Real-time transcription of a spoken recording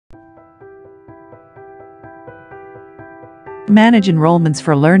Manage enrollments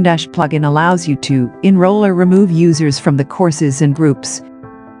for LearnDash plugin allows you to enroll or remove users from the courses and groups.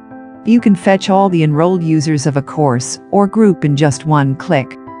 You can fetch all the enrolled users of a course or group in just one click.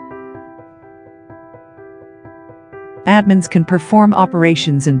 Admins can perform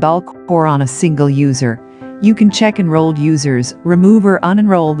operations in bulk or on a single user. You can check enrolled users, remove or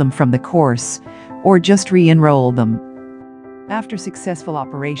unenroll them from the course, or just re-enroll them. After successful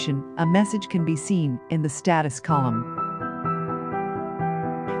operation, a message can be seen in the status column.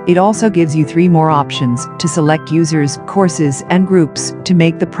 It also gives you 3 more options to select users, courses, and groups to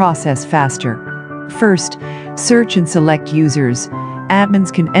make the process faster. First, search and select users.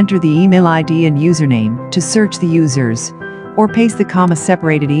 Admins can enter the email ID and username to search the users, or paste the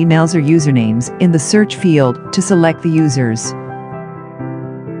comma-separated emails or usernames in the search field to select the users.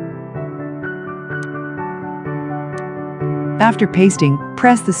 After pasting,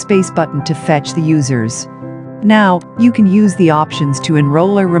 press the space button to fetch the users. Now, you can use the options to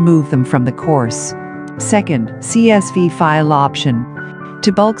enroll or remove them from the course. Second, CSV file option.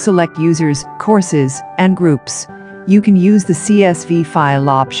 To bulk select users, courses, and groups, you can use the CSV file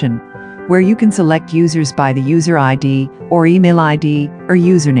option, where you can select users by the user ID or email ID or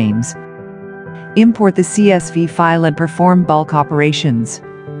usernames. Import the CSV file and perform bulk operations.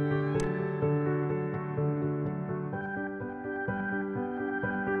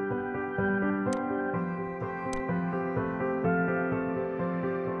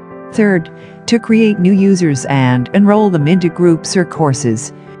 Third, to create new users and enroll them into groups or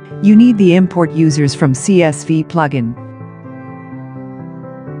courses, you need the Import Users from CSV plugin.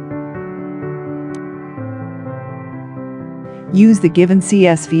 Use the given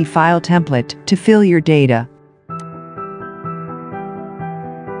CSV file template to fill your data.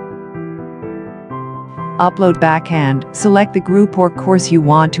 Upload backhand, select the group or course you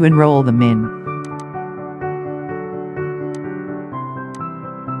want to enroll them in.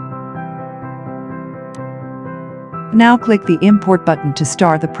 Now click the Import button to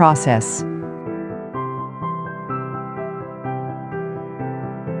start the process.